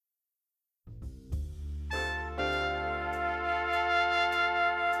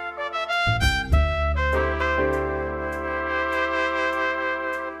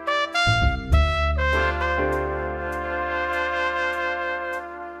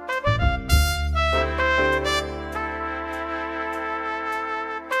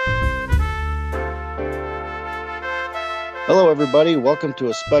Hello, everybody. Welcome to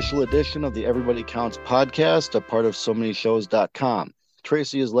a special edition of the Everybody Counts podcast, a part of SoManyShows.com.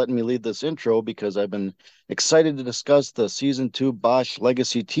 Tracy is letting me lead this intro because I've been excited to discuss the Season 2 Bosch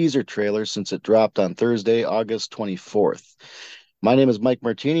Legacy teaser trailer since it dropped on Thursday, August 24th. My name is Mike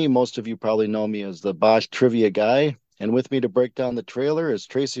Martini. Most of you probably know me as the Bosch trivia guy. And with me to break down the trailer is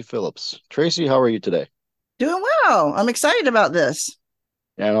Tracy Phillips. Tracy, how are you today? Doing well. I'm excited about this.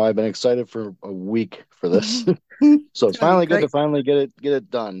 I know I've been excited for a week for this. So It's it's going to be finally good to great. finally get it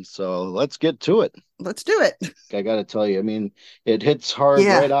done. So let's get to it. Let's do it. I got to tell you, I mean, it hits hard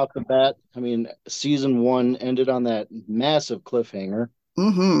Yeah. right off the bat. I mean, season one ended on that massive cliffhanger.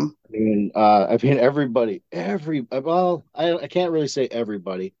 Hmm. I mean, I can't really say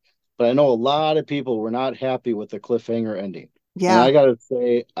everybody, but I know a lot of people were not happy with the cliffhanger ending. And I Yeah. gotta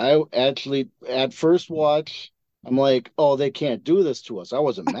say, I actually at first watch, I'm like, oh, they can't do this to us. I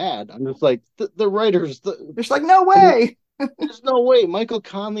wasn't mad. I'm just like the writers, There's like no I mean, way. there's no way Michael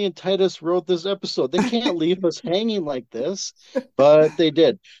Conley and Titus wrote this episode. They can't leave us hanging like this, but they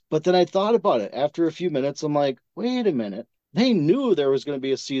did. But then I thought about it after a few minutes. I'm like, wait a minute. They knew there was going to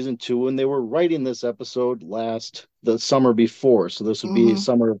be a season two, and they were writing this episode the summer before. So this would be Hmm.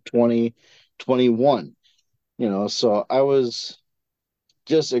 summer of 2021. So I was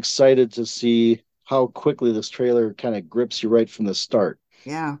just excited to see how quickly this trailer kind of grips you right from the start.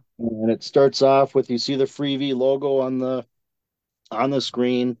 Yeah. And it starts off with you see the Freebie logo on the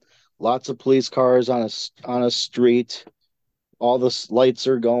screen. Lots of police cars on a street. All the lights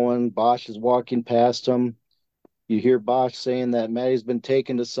are going. Bosch is walking past him. You hear Bosch saying that Maddie's been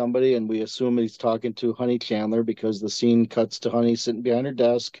taken to somebody, and we assume he's talking to Honey Chandler because the scene cuts to Honey sitting behind her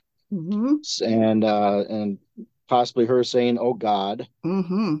desk, Hmm. and possibly her saying, "Oh God,"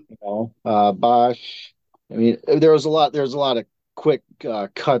 Hmm. Bosch. I mean, there's a lot of quick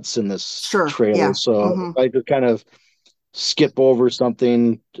cuts in this Sure. trailer, Yeah. so Hmm. if I could kind of skip over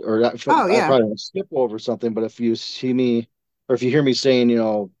something, or Oh, I yeah. probably won't skip over something, but if you see me or if you hear me saying,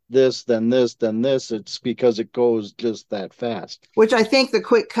 this, then this, then this, it's because it goes just that fast. Which I think the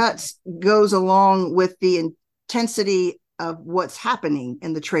quick cuts goes along with the intensity of what's happening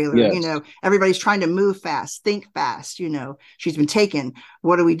in the trailer. Yes, Everybody's trying to move fast, think fast. She's been taken.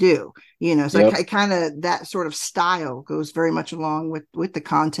 What do we do? So yep, kind of that sort of style goes very much along with the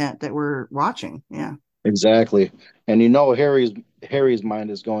content that we're watching. Yeah, exactly. And Harry's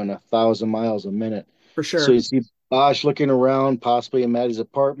mind is going 1,000 miles a minute. for So sure. you see Bosch looking around, possibly in Maddie's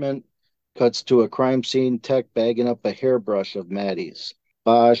apartment, cuts to a crime scene tech bagging up a hairbrush of Maddie's.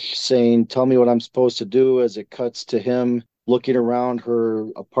 Bosch saying, "Tell me what I'm supposed to do," as it cuts to him looking around her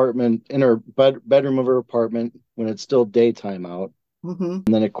apartment, in her bedroom of her apartment when it's still daytime out. Hmm.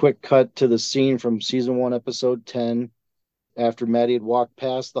 And then a quick cut to the scene from season one, episode 10, after Maddie had walked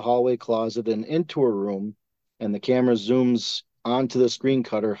past the hallway closet and into her room, and the camera zooms onto the screen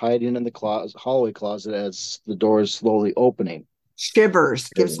cutter hiding in the hallway closet as the door is slowly opening. Shivers,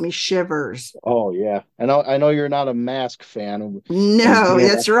 gives me shivers. Oh yeah, I know you're not a Mask fan, and No,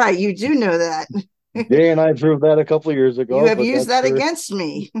 that's right. You do know that. Jay and I proved that a couple of years You ago, have but used that's that for against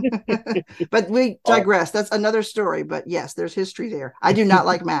me. But we oh digress. That's another story. But yes, there's history there. I do not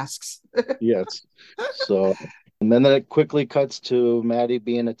like masks. yes. So and then it quickly cuts to Maddie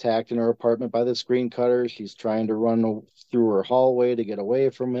being attacked in her apartment by the screen cutter. She's trying to run through her hallway to get away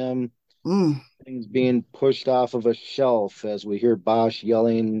from him. Mm. Things being pushed off of a shelf as we hear Bosch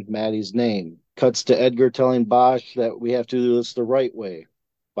yelling Maddie's name. Cuts to Edgar telling Bosch that we have to do this the right way.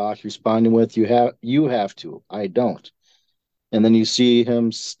 Bosch responding with, "You have to. I don't." And then you see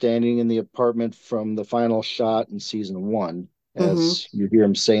him standing in the apartment from the final shot in season one, Hmm. as you hear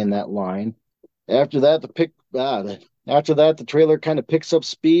him saying that line. After that, the trailer kind of picks up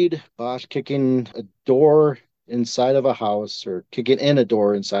speed. Bosch kicking a door inside of a house, or kicking in a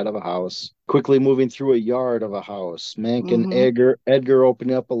door inside of a house, quickly moving through a yard of a house. Mank and Hmm. Edgar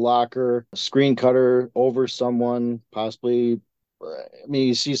opening up a locker, a screen cutter over someone, possibly. I mean,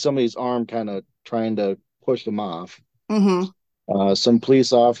 you see somebody's arm kind of trying to push them off. Hmm. Some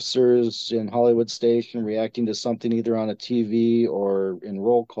police officers in Hollywood Station reacting to something either on a TV or in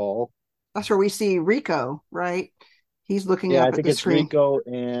roll call. That's where we see Rico, right? He's looking Yeah, I up at think the it's screen. Rico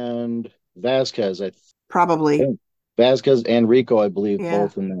and Vasquez. I Probably. think Vasquez and Rico, I believe, Yeah.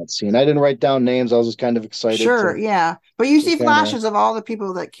 both in that scene. I didn't write down names. I was just kind of excited Sure. to, Yeah. But you to see kind of flashes of all the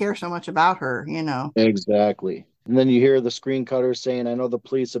people that care so much about her. exactly. And then you hear the screen cutter saying, "I know the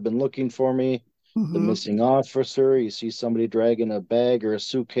police have been looking for me." The Hmm. missing officer. You see somebody dragging a bag or a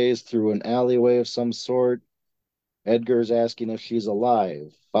suitcase through an alleyway of some sort. Edgar's asking if she's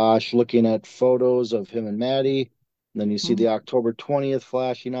alive. Bosch looking at photos of him and Maddie. And then you see the October 20th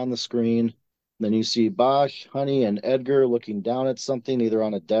flashing on the screen. Then you see Bosch, Honey, and Edgar looking down at something, either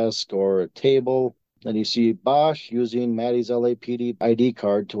on a desk or a table. Then you see Bosch using Maddie's LAPD ID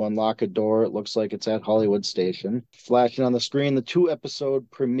card to unlock a door. It looks like it's at Hollywood Station. Flashing on the screen, the 2 episode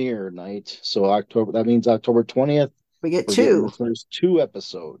premiere night. So October, that means October 20th. We get We're getting the two. first 2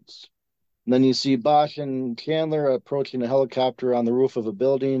 episodes. And then you see Bosch and Chandler approaching a helicopter on the roof of a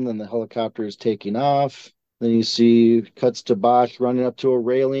building, and the helicopter is taking off. Then you see cuts to Bosch running up to a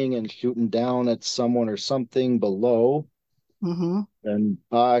railing and shooting down at someone or something below. Mm-hmm. And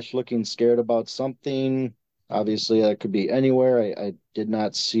Bosch looking scared about something. Obviously, that could be anywhere. I did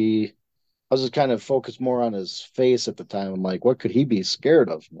not see. I was just kind of focused more on his face at the time. I'm like, what could he be scared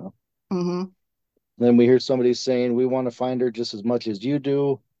of? Mm-hmm. Then we hear somebody saying, "We want to find her just as much as you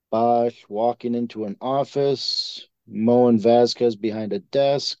do." Bosch walking into an office, Mo and Vasquez behind a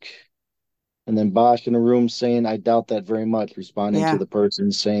desk, and then Bosch in a room saying, "I doubt that very much," responding to Yeah. the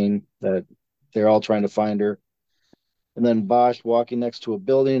person saying that they're all trying to find her. And then Bosch walking next to a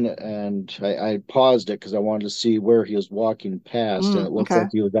building, and I paused it because I wanted to see where he was walking past, and it looks like Okay.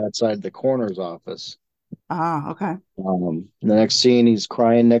 he was outside the coroner's office. Ah, okay. The next scene, he's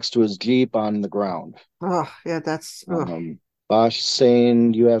crying next to his Jeep on the ground. Oh, yeah, that's Bosch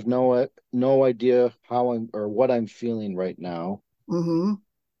saying, "You have no idea how I'm or what I'm feeling right now." mm-hmm.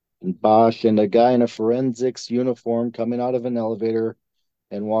 And Bosch and a guy in a forensics uniform coming out of an elevator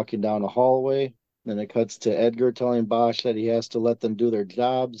and walking down a hallway. Then it cuts to Edgar telling Bosch that he has to let them do their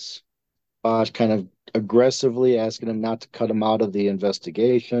jobs. Bosch kind of aggressively asking him not to cut him out of the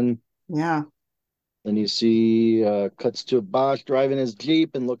investigation. Yeah. Then you see cuts to Bosch driving his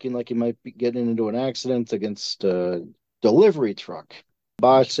Jeep and looking like he might be getting into an accident against a delivery truck.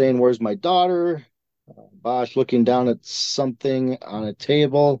 Bosch saying, "Where's my daughter?" Bosch looking down at something on a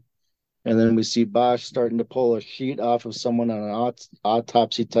table. And then we see Bosch starting to pull a sheet off of someone on an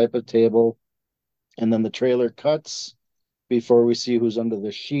autopsy type of table. And then the trailer cuts before we see who's under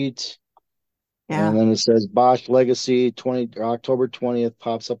the sheet. And Yeah. then it says Bosch Legacy 20 October 20th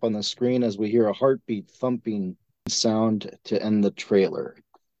pops up on the screen as we hear a heartbeat thumping sound to end the trailer.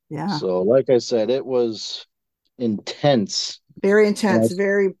 Yeah. So, like I said, it was intense Very intense, when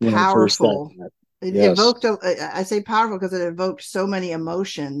very I first got powerful. that. It Yes, evoked, I say powerful because it evoked so many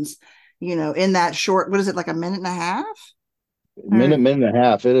emotions, in that short, what is it, like a minute and a half? Or, minute and a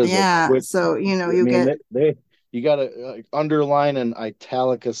half. It is a yeah. quick. So, I you mean, get, they you got to underline and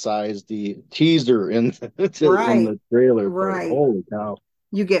italicize the teaser in in right, the trailer part. right. Holy cow!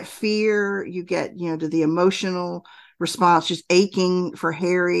 You get fear, you get, the emotional response, just aching for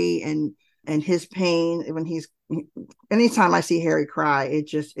Harry and his pain when anytime I see Harry cry, it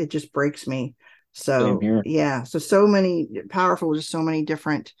just breaks me. Same So here. yeah, so many powerful, just so many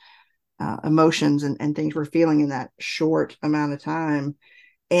different emotions and things we're feeling in that short amount of time.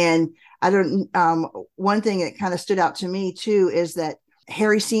 And I don't, one thing that kind of stood out to me too is that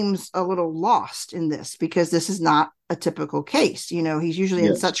Harry seems a little lost in this because this is not a typical case. He's usually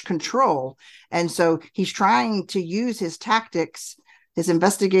in Yes. such control. And so he's trying to use his tactics, his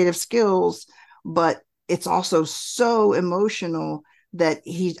investigative skills, but it's also so emotional that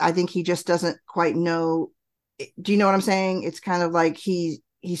I think he just doesn't quite know. Do you know what I'm saying? It's kind of like he's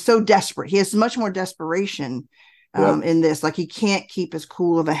so desperate. He has much more desperation Yep. in this. Like he can't keep as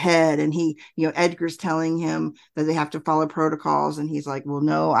cool of a head, and Edgar's telling him that they have to follow protocols, and he's like, "Well,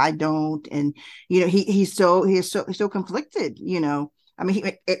 no, I don't." And he's so conflicted. I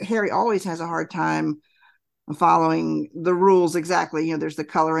mean, Harry always has a hard time following the rules exactly. There's the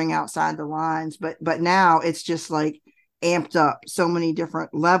coloring outside the lines, but now it's just like amped up so many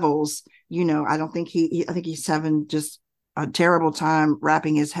different levels. I don't think I think he's having just a terrible time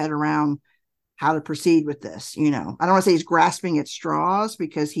wrapping his head around how to proceed with this. I don't want to say he's grasping at straws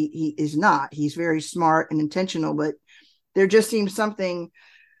because he is not. He's very smart and intentional, but there just seems something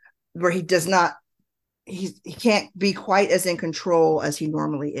where he does not. He can't be quite as in control as he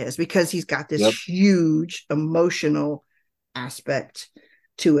normally is because he's got this Yep. huge emotional aspect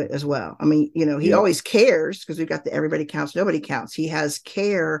to it as well. I mean, he Yep. always cares because we've got the everybody counts, nobody counts. He has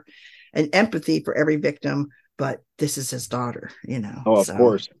care and empathy for every victim, but this is his daughter, Oh, of so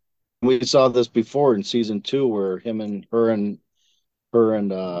course. We saw this before in season 2 where him and her and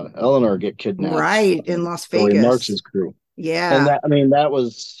Eleanor get kidnapped right in Las Billy Vegas. Marks's crew. And Yeah, that, I mean, that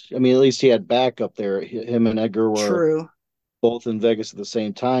was, I mean, at least he had backup there. Him and Edgar were true. both in Vegas at the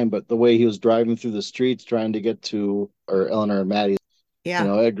same time, but the way he was driving through the streets trying to get to, or Eleanor and Maddie,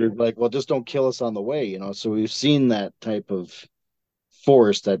 Yeah, Edgar's like, well, just don't kill us on the way. So we've seen that type of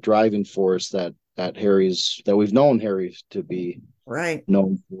force, that driving force that we've known Harry to be right.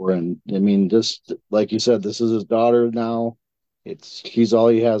 known for. And I mean, just like you said, this is his daughter now. She's all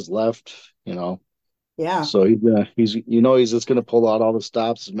he has left. you know. Yeah. So he's he's just gonna pull out all the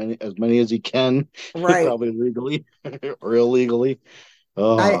stops as many as he can, Right. probably legally or illegally.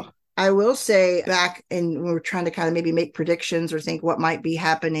 I Oh I will say back and we were trying to kind of maybe make predictions or think what might be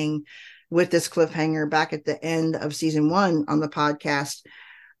happening with this cliffhanger back at the end of season one on the podcast.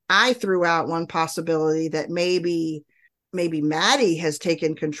 I threw out one possibility that maybe Maddie has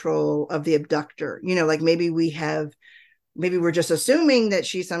taken control of the abductor. Like maybe we're just assuming that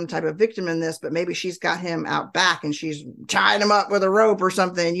she's some type of victim in this, but maybe she's got him out back and she's tying him up with a rope or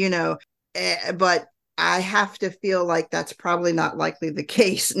something. But I have to feel like that's probably not likely the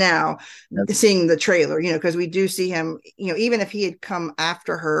case now, that's seeing the trailer, because we do see him, even if he had come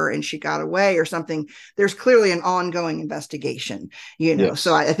after her and she got away or something, there's clearly an ongoing investigation. So yes,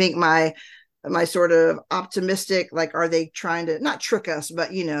 I think my sort of optimistic, like, are they trying to not trick us,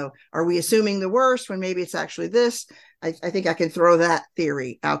 but are we assuming the worst when maybe it's actually this? I think I can throw that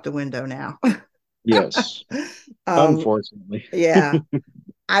theory out the window now. yes. um, Unfortunately, yeah.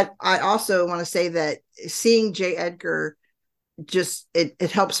 I also want to say that seeing J. Edgar just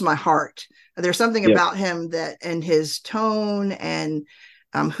it helps my heart. There's something yeah, about him that and his tone and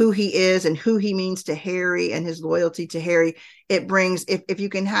who he is and who he means to Harry and his loyalty to Harry. It brings if you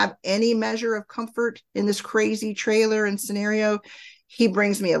can have any measure of comfort in this crazy trailer and scenario, he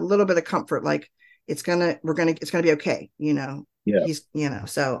brings me a little bit of comfort. Like it's gonna be okay. yeah. He's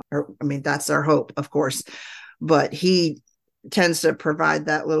so I mean that's our hope, of course, but he tends to provide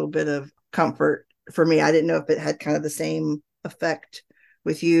that little bit of comfort for me. I didn't know if it had kind of the same effect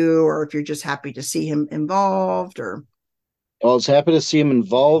with you or if you're just happy to see him involved or I was happy to see him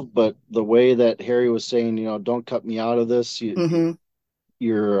involved, but the way that Harry was saying, don't cut me out of this, mm-hmm,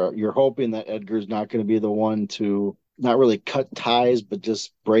 you're hoping that Edgar's not going to be the one to not really cut ties, but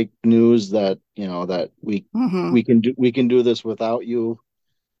just break news that that we mm-hmm, we can do this without you.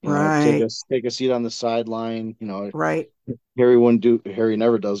 Take right, us take a seat on the sideline. right. Harry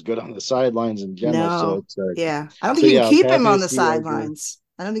never does good on the sidelines in general. So No, it's yeah, I don't so think you can yeah, I was keep him happy to on the see Edgar. sidelines.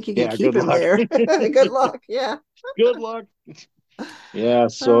 I don't think you can Yeah, keep good him luck. there. Good luck. Yeah. Good luck. Yeah, Uh,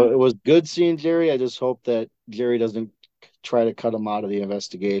 so it was good seeing Jerry. I just hope that Jerry doesn't try to cut him out of the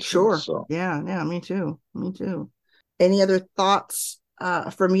investigation. sure. So Yeah, yeah, me too. Me too. Any other thoughts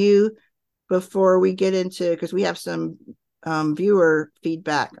from you before we get into because we have some viewer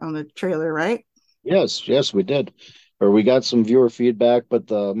feedback on the trailer, right? yes, yes, we did. Or we got some viewer feedback, but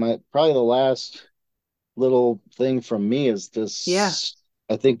probably the last little thing from me is Yeah. this.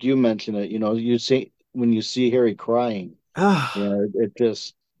 I think you mentioned it. You see when you see Harry crying, Oh, it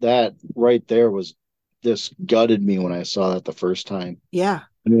just that right there was just gutted me when I saw that the first time. yeah.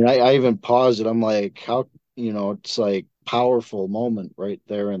 I mean, I even paused it. I'm like, how, it's like powerful moment right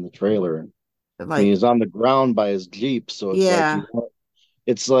there in the trailer. And I mean, Like, he's on the ground by his Jeep. So it's like, yeah.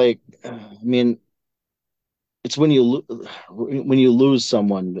 it's like, I mean, it's when you lose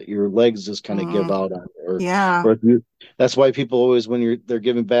someone that your legs just kind of give Mm, out on you. yeah. Or if you, that's why people always, when they're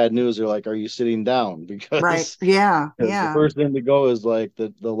giving bad news, they're like, are you sitting down? Right. Because Yeah. the Yeah. first thing to go is like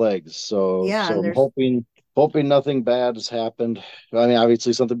the legs. So, Yeah. so And I'm there's hoping nothing bad has happened. I mean,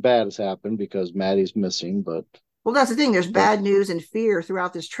 obviously something bad has happened because Maddie's missing, well, that's the thing. There's but bad news and fear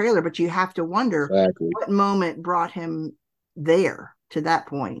throughout this trailer, but you have to wonder exactly. what moment brought him there to that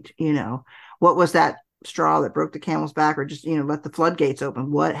point. What was that straw that broke the camel's back or just, let the floodgates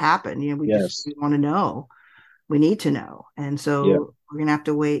open? What happened? Yes. We want to know. We need to know. And Yeah. so we're going to have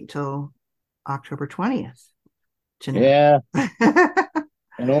to wait till October 20th to know. Yeah.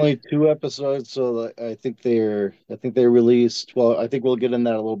 And only two episodes, so I think they released. Well, I think we'll get in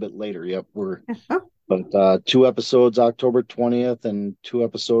that a little bit later. Yep, Oh, but two episodes October 20th and two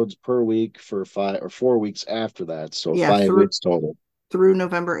episodes per week for 5 or 4 weeks after that. So yeah, 5 weeks total. through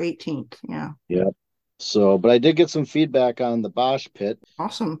November 18th. Yeah. Yep. So, but I did get some feedback on the Bosch pit.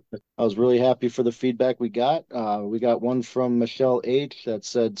 Awesome. I was really happy for the feedback we got. We got one from Michelle H that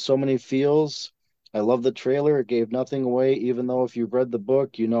said, "So many feels. I love the trailer. It gave nothing away, even though if you've read the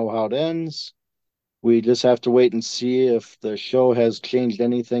book, you know how it ends. We just have to wait and see if the show has changed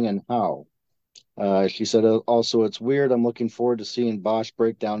anything and how." She said, also, it's weird. I'm looking forward to seeing Bosch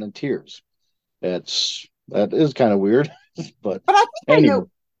break down in tears. That is kind of weird, but But I think I anyway, know.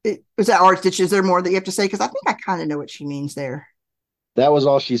 Was that art stitch? Is there more that you have to say? Because I think I kind of know what she means there. that was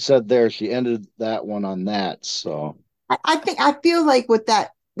all she said there. She ended that one on that. So, I think I feel like what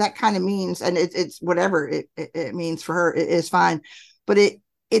that kind of means, and it's whatever it means for her, it is fine. But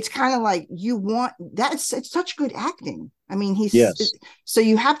it's kind of like you want that's it's such good acting. I mean, yes, so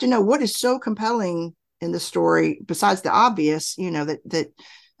you have to know what is so compelling in the story besides the obvious, that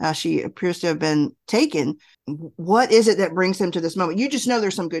she appears to have been taken. What is it that brings him to this moment? You just know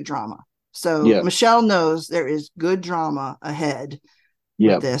there's some good drama. So Yeah. Michelle knows there is good drama ahead with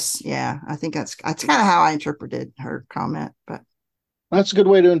Yep. this. Yeah, I think that's kind of how I interpreted her comment. But That's a good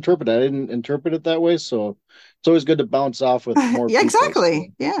way to interpret it. I didn't interpret it that way, so it's always good to bounce off with more yeah, people. So,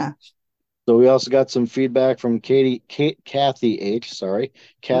 exactly. Yeah. so we also got some feedback from Kathy H. Sorry, Okay.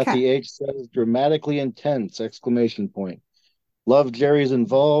 Kathy H. says dramatically intense! Exclamation point. Love Jerry's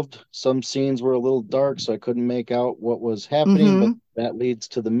involved. Some scenes were a little dark, so I couldn't make out what was happening, but Mm-hmm. that leads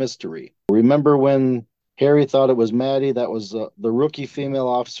to the mystery. Remember when Harry thought it was Maddie? That was the rookie female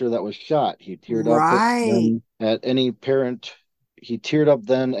officer that was shot. He teared up at Right. then at any parent. He teared up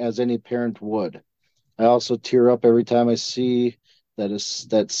then as any parent would. I also tear up every time I see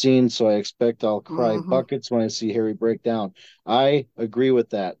that scene, so I expect I'll cry Mm-hmm. buckets when I see Harry break down. I agree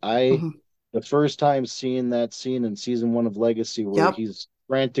with that. I Mm-hmm. The first time seeing that scene in season one of Legacy where Yep. he's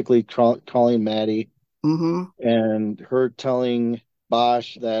frantically calling Maddie Mm-hmm. and her telling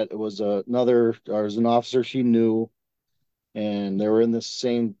Bosch that it was another or was an officer she knew and they were in the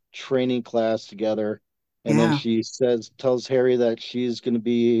same training class together. And then Yeah. she tells Harry that she's going to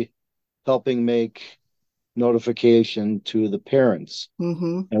be helping make notification to the parents.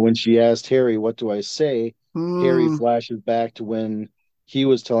 Mm-hmm. And when she asked Harry, "What do I say?" Harry Mm. flashes back to when he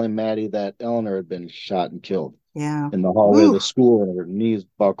was telling Maddie that Eleanor had been shot and killed Yeah. in the hallway of Ooh. the school and her knees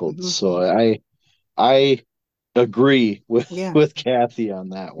buckled. Mm-hmm. So I agree with Yeah. with Kathy on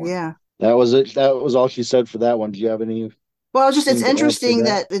that one. Yeah. That was it. That was all she said for that one. Do you have anything Well, it's to add to interesting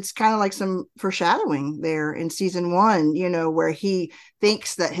that? that it's kind of like some foreshadowing there in season one, where he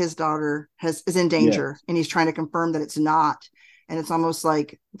thinks that his daughter is in Yeah. danger and he's trying to confirm that it's not. And it's almost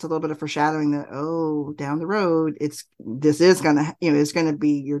like it's a little bit of foreshadowing that, oh, down the road, this is gonna, it's gonna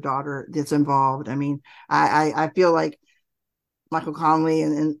be your daughter that's involved. I mean, I feel like Michael Conley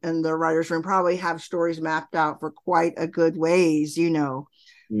and the writers room probably have stories mapped out for quite a good ways,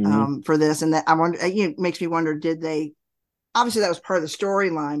 Hmm. for this. And that I wonder, it makes me wonder, did they obviously that was part of the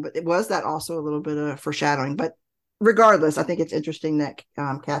storyline, but it was that also a little bit of foreshadowing. But regardless, I think it's interesting that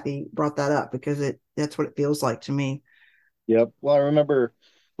Kathy brought that up because that's what it feels like to me. Yep. Well, I remember,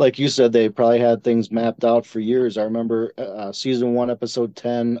 like you said, they probably had things mapped out for years. I remember season one, episode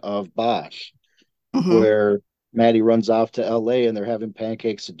 10 of Bosch, Mm-hmm. where Maddie runs off to LA and they're having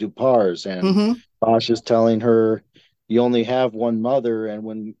pancakes at Dupar's, and Mm-hmm. Bosch is telling her, "You only have one mother, and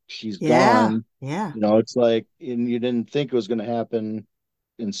when she's Yeah. gone, Yeah. it's like, and you didn't think it was going to happen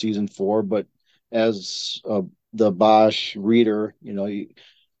in season four, but as the Bosch reader, you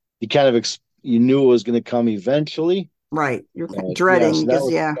kind of you knew it was going to come eventually." Right. You're Yeah, dreading so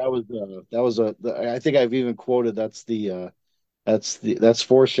because yeah. that was I think I've even quoted that's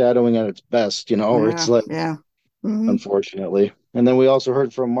foreshadowing at its best, where it's Yeah. like, Yeah. Mm-hmm. unfortunately. And then we also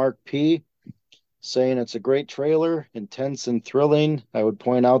heard from Mark P saying it's a great trailer, intense and thrilling. I would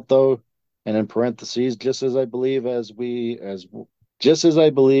point out though, and in parentheses, just as I believe as was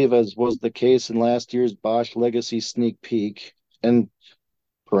the case in last year's Bosch Legacy sneak peek, and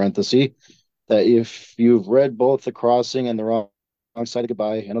parenthesis, that if you've read both The Crossing and The Wrong Side of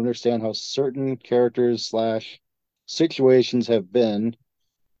Goodbye and understand how certain characters slash situations have been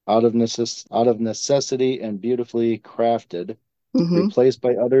out of necessity and beautifully crafted, Mm-hmm. replaced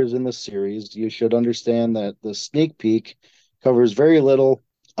by others in the series, you should understand that the sneak peek covers very little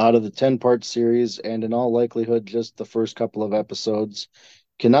out of the 10-part series and in all likelihood just the first couple of episodes.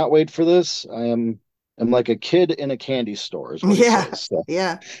 Cannot wait for this. I'm like a kid in a candy store is what he Yeah. says. So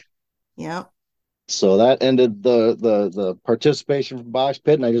Yeah. Yeah. so that ended the participation from Bosch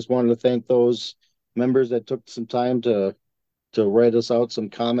Pit, and I just wanted to thank those members that took some time to write us out some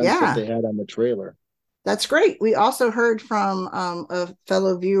comments that Yeah. they had on the trailer. That's great. We also heard from a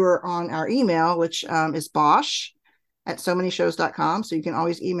fellow viewer on our email, which is Bosch at so many shows.com. So you can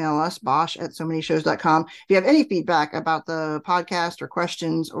always email us, Bosch at so many shows.com. If you have any feedback about the podcast or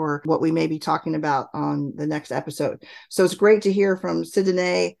questions or what we may be talking about on the next episode. So it's great to hear from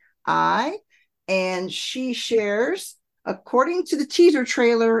Sidney I. And she shares, according to the teaser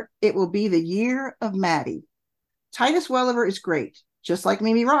trailer, it will be the year of Maddie. Titus Welliver is great, just like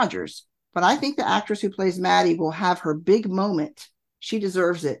Mimi Rogers. But I think the actress who plays Maddie will have her big moment. She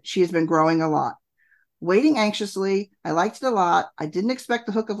deserves it. She has been growing a lot. Waiting anxiously. I liked it a lot. I didn't expect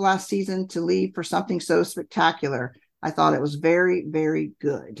the hook of last season to leave for something so spectacular. I thought it was very, very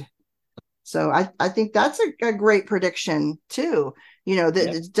good. So I think that's a great prediction too. That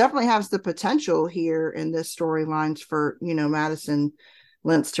Yeah. it definitely has the potential here in this storylines for, Madison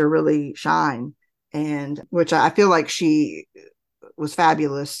Lintz to really shine. And which I feel like she was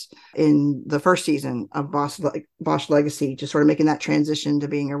fabulous in the first season of Bosch Legacy, just sort of making that transition to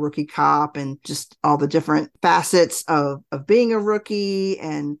being a rookie cop and just all the different facets of being a rookie.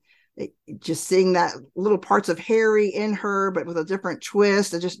 And just seeing that little parts of Harry in her, but with a different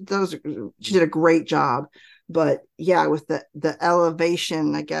twist. She did a great job. But yeah, with the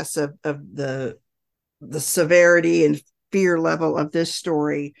elevation, I guess, of the severity and fear level of this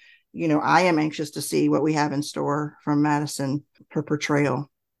story, I am anxious to see what we have in store from Madison, her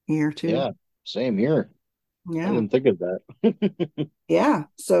portrayal here too. Yeah, same here. I Yeah. didn't think of that. Yeah.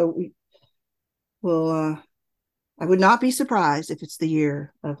 So we will, I would not be surprised if it's the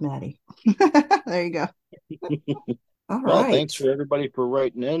year of Maddie. There you go. All Well, right. thanks for everybody for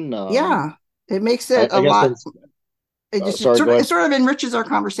writing in. Yeah. It makes I, it a I guess lot. that's It just sorry, go it ahead. sort of enriches our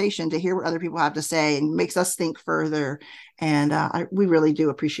conversation to hear what other people have to say and makes us think further. And we really do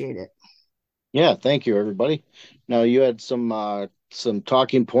appreciate it. Yeah, thank you, everybody. Now you had some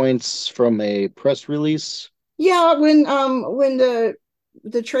talking points from a press release. Yeah, when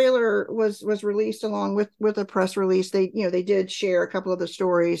the trailer was released along with a press release, they did share a couple of the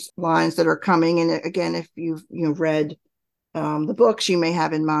stories lines that are coming. And again, if you've read the books, you may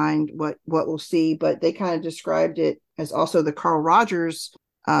have in mind what we'll see. But they kind of described it as also the Carl Rogers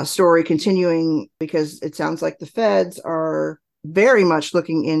story continuing, because it sounds like the feds are very much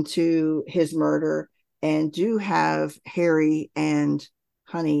looking into his murder and do have Harry and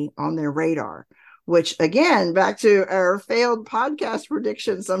Honey on their radar. Which again, back to our failed podcast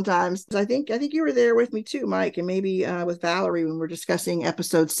prediction. Sometimes I think you were there with me too, Mike, and maybe with Valerie when we're discussing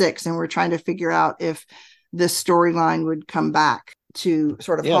episode 6, and we're trying to figure out if this storyline would come back to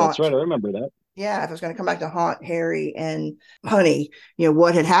sort of Yeah, that's haunt. right. I remember that. Yeah, if it was going to come back to haunt Harry and Honey,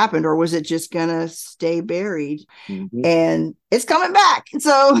 what had happened, or was it just going to stay buried? Hmm. And it's coming back.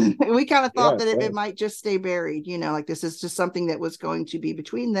 So we kind of thought Yeah, that it so, might just stay buried, like this is just something that was going to be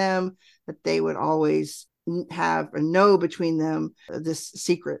between them, that they would always have or know between them, this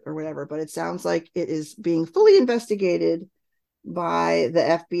secret or whatever. But it sounds like it is being fully investigated by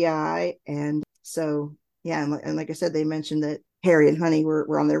the FBI. And so, yeah. And like I said, they mentioned that Harry and Honey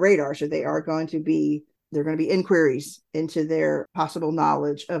were on their radar. So they're going to be inquiries into their possible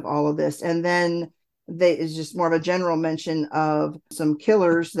knowledge of all of this. And then is just more of a general mention of some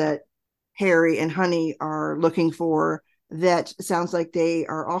killers that Harry and Honey are looking for. That sounds like they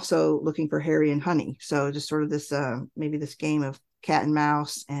are also looking for Harry and Honey. So just sort of this, maybe this game of cat and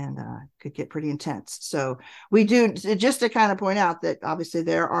mouse, and could get pretty intense. So we do, just to kind of point out that obviously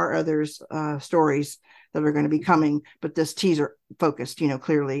there are others stories that are going to be coming, but this teaser focused,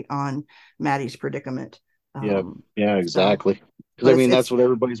 clearly on Maddie's predicament. yeah, Um, yeah, so, exactly. Because I but mean, that's it's what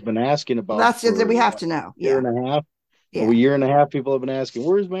everybody's been asking about that's it that we for have what, to know. year Yeah, and a half. A yeah, year and a half, people have been asking,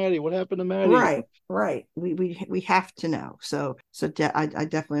 "Where's Maddie? What happened to Maddie?" right, right. We have to know. I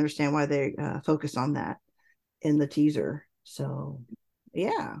definitely understand why they focus on that in the teaser. So,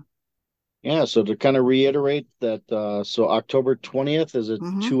 yeah. Yeah, so to kind of reiterate that, so October 20th is a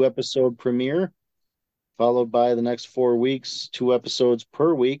Mm-hmm. 2 episode premiere, followed by the next 4 weeks, 2 episodes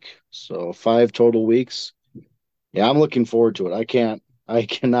per week, so 5 total weeks. Yeah, I'm looking forward to it. I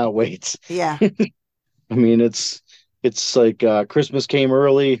cannot wait. Yeah. I mean, it's like Christmas came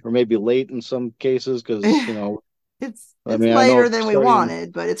early or maybe late in some cases because, I It's mean, I know later than we starting,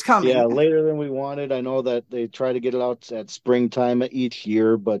 wanted, but it's yeah, coming. later than we wanted. I know that they try to get it out at springtime each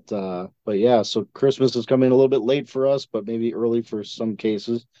year, but yeah, so Christmas is coming a little bit late for us, but maybe early for some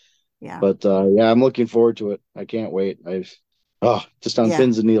cases. Yeah. But yeah, I'm looking forward to it. I can't wait. I've just on Yeah.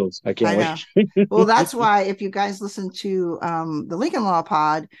 pins and needles. I can't I know. wait. Well, that's why if you guys listen to the Lincoln Law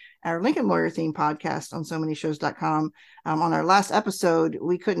Pod, our Lincoln Lawyer theme podcast on so many shows.com, on our last episode,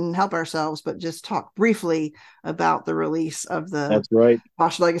 we couldn't help ourselves but just talk briefly about the release of the That's right.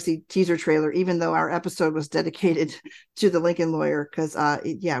 Bosch Legacy teaser trailer, even though our episode was dedicated to the Lincoln Lawyer, because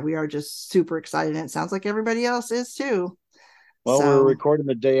yeah, we are just super excited, and it sounds like everybody else is too. Well, we're So recording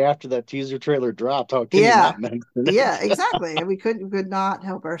the day after that teaser trailer dropped. How can you yeah, not mention yeah, it? exactly. And we could not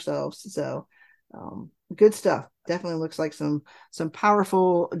help ourselves. So good stuff. Definitely looks like some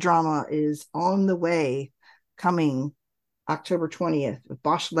powerful drama is on the way, coming October 20th with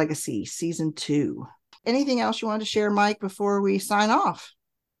Bosch Legacy season 2. Anything else you want to share, Mike, before we sign off?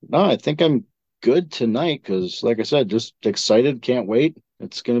 No, I think I'm good tonight because, like I said, just excited. Can't wait.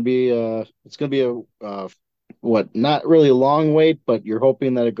 It's gonna be what, not really a long wait, but you're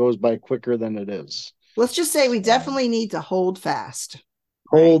hoping that it goes by quicker than it is. Let's just say we Um, definitely need to hold fast,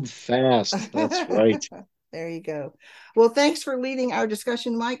 right? Hold fast. That's right. There you go. Well, thanks for leading our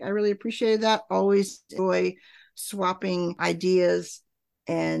discussion, Mike. I really appreciate that. Always enjoy swapping ideas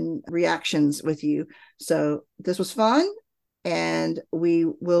and reactions with you. So this was fun. And we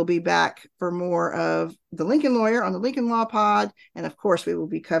will be back for more of the Lincoln Lawyer on the Lincoln Law Pod. And of course, we will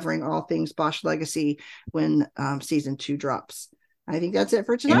be covering all things Bosch Legacy when season 2 drops. I think that's it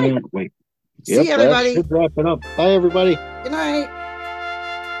for tonight. Can't wait. See Yep, you, that everybody. should wrap it up. Bye, everybody. Good night.